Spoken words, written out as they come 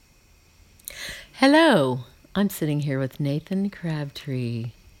Hello, I'm sitting here with Nathan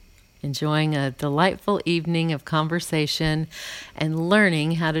Crabtree, enjoying a delightful evening of conversation and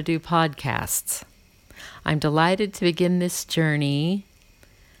learning how to do podcasts. I'm delighted to begin this journey,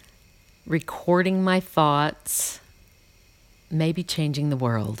 recording my thoughts, maybe changing the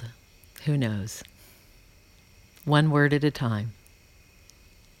world. Who knows? One word at a time.